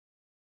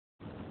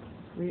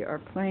We are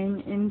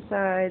playing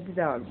inside the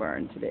dog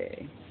barn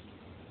today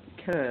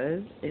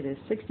because it is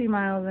 60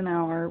 miles an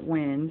hour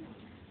wind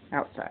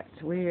outside.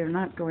 So we are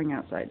not going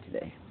outside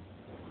today.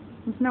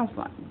 It's no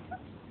fun.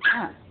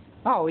 Ah.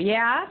 Oh,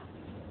 yeah?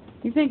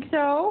 You think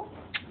so?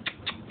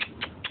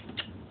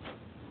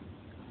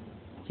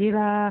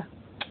 Sheila.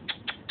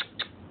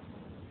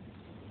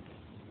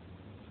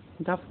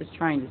 Duff is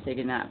trying to take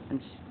a nap,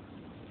 and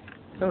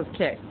so is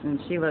Kick, and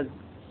Sheila's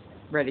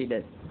ready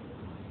to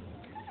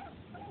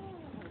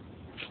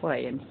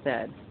play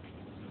instead.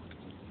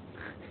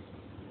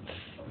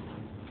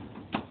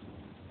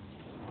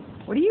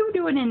 What are you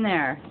doing in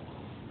there?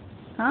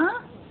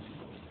 Huh?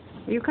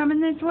 Are you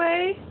coming this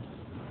way?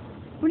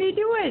 What are you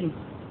doing?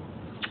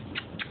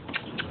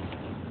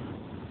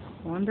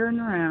 Wandering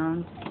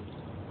around.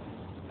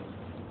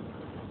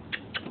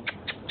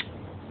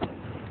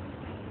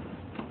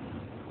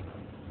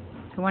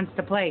 Who wants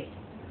to play?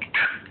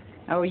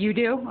 Oh, you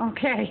do?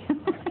 Okay.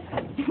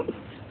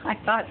 I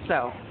thought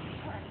so.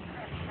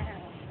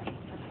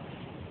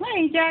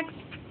 Hey, Jax.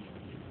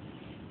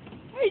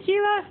 Hey,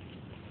 Sheila.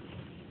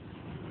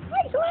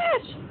 Hi,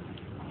 Slash.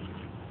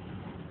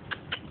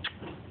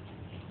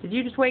 Did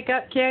you just wake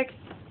up, Kick?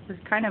 It was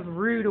kind of a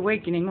rude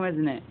awakening,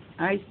 wasn't it?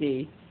 I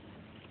see.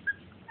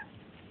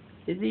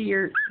 Is he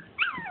your...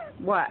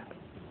 What?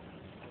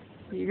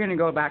 You're going to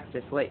go back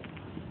to sleep.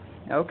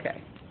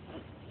 Okay.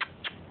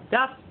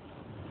 Duff.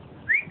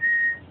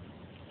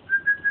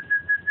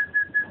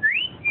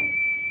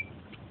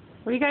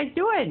 What are you guys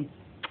doing?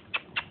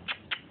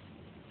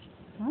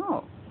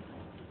 Oh.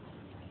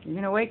 You're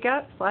going to wake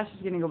up? Flash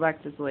is going to go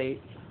back to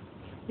sleep.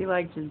 He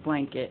likes his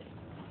blanket.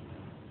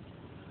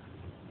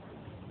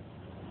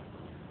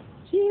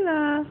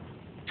 Sheila.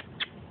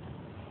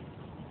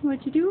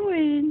 What you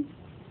doing?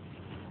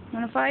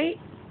 Want to fight?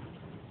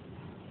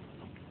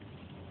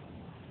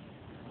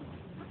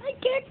 Hi,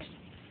 Kicks.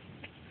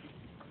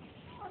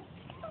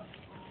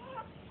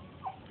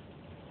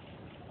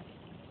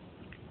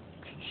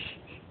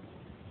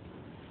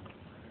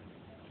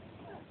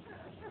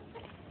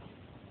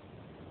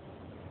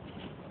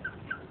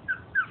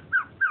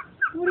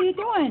 What are you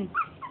doing?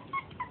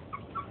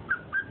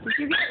 Did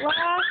you get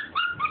lost?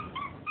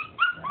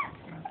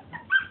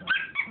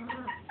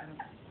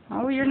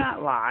 Oh, you're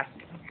not lost.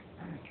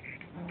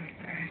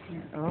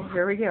 Oh,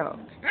 here we go.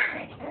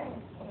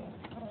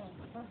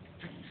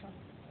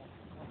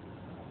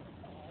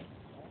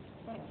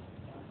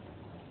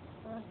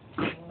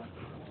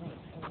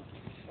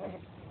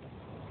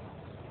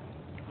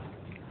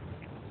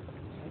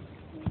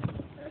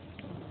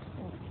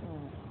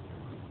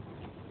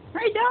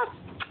 Hey, Duff.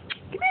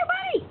 Come here,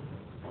 buddy.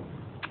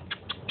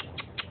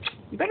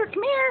 You better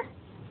come here.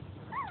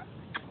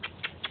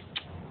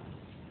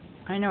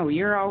 I know,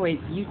 you're always,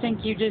 you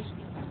think you just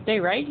stay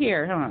right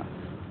here, huh?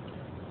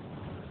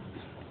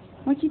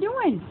 What you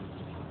doing?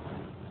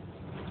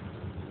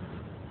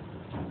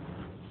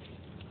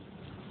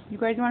 You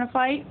guys want to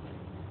fight?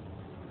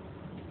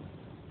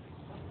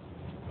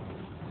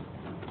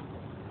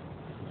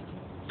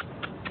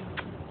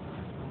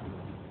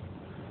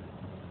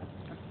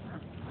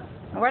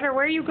 No matter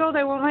where you go,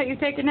 they won't let you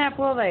take a nap,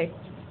 will they?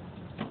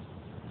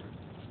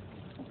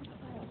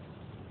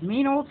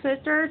 Mean old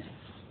sisters?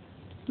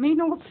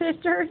 Mean old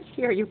sisters?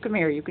 Here, you come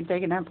here. You can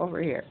take a nap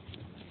over here.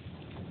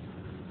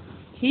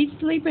 He's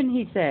sleeping,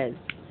 he says.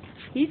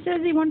 He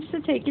says he wants to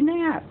take a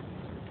nap.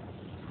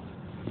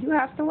 You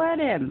have to let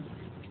him.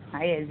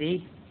 Hi,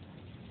 Izzy.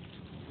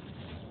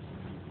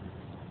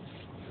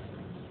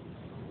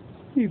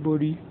 Hey,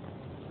 buddy.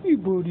 Hey,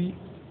 buddy.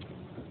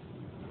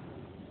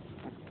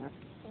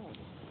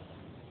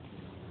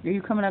 Are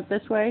you coming up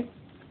this way?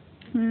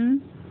 I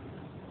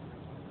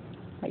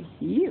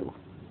see you.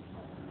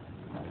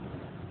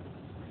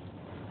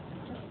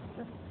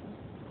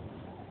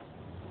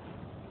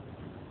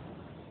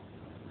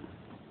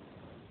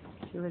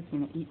 She was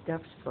going to eat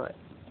Duff's foot.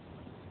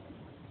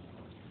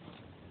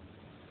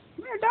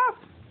 Come here, Duff.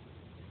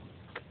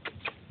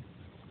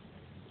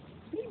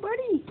 Hey,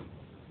 buddy.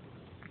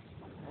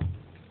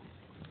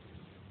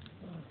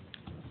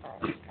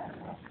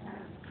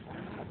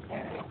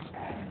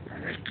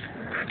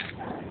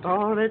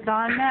 Oh, it's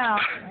on now.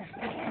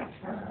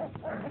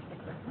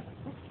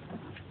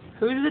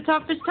 Who's the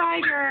toughest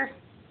tiger?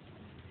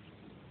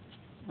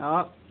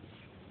 Oh.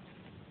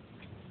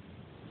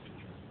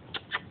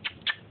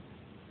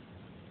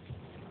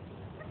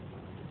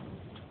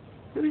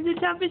 Who's the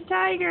toughest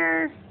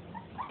tiger?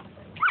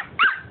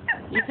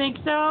 You think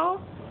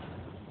so?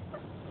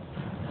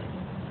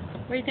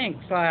 What do you think,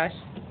 Slash?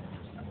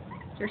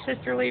 Is your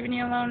sister leaving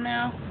you alone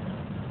now?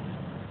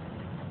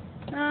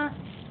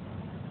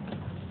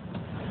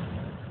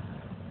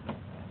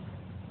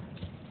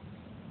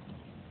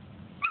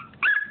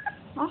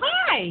 Oh,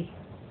 hi!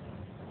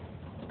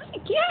 Hi,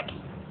 Kick!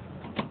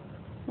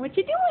 What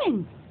you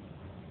doing?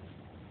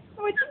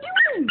 What you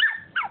doing?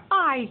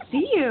 I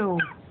see you!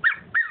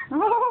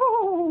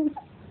 Oh!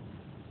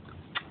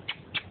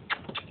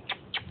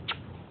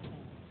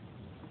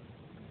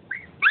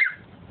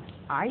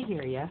 I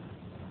hear ya.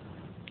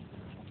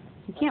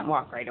 You can't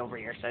walk right over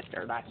your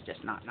sister. That's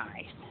just not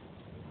nice.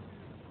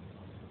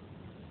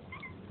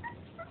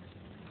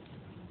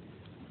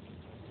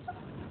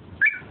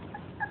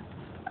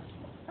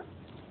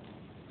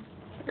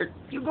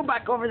 You go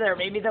back over there.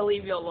 Maybe they'll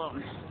leave you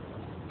alone.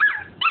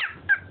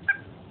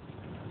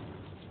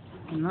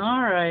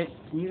 Alright.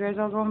 You guys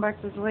all going back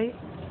to sleep?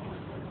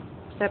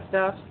 Stepped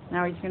up.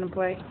 Now he's going to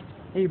play.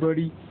 Hey,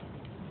 buddy.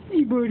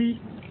 Hey, buddy.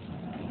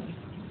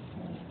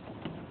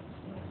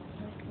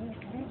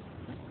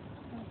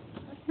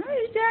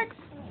 Hey, Jax.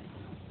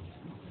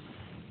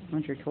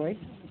 Want your toy?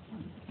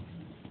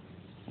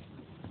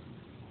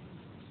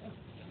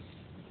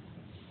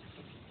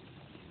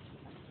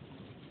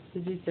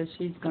 Susie says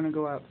she's going to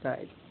go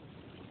outside.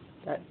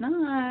 That's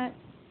not.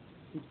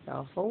 It's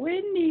awful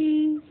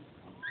windy.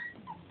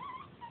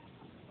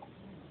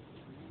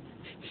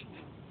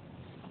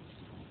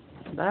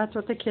 That's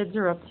what the kids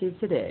are up to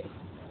today.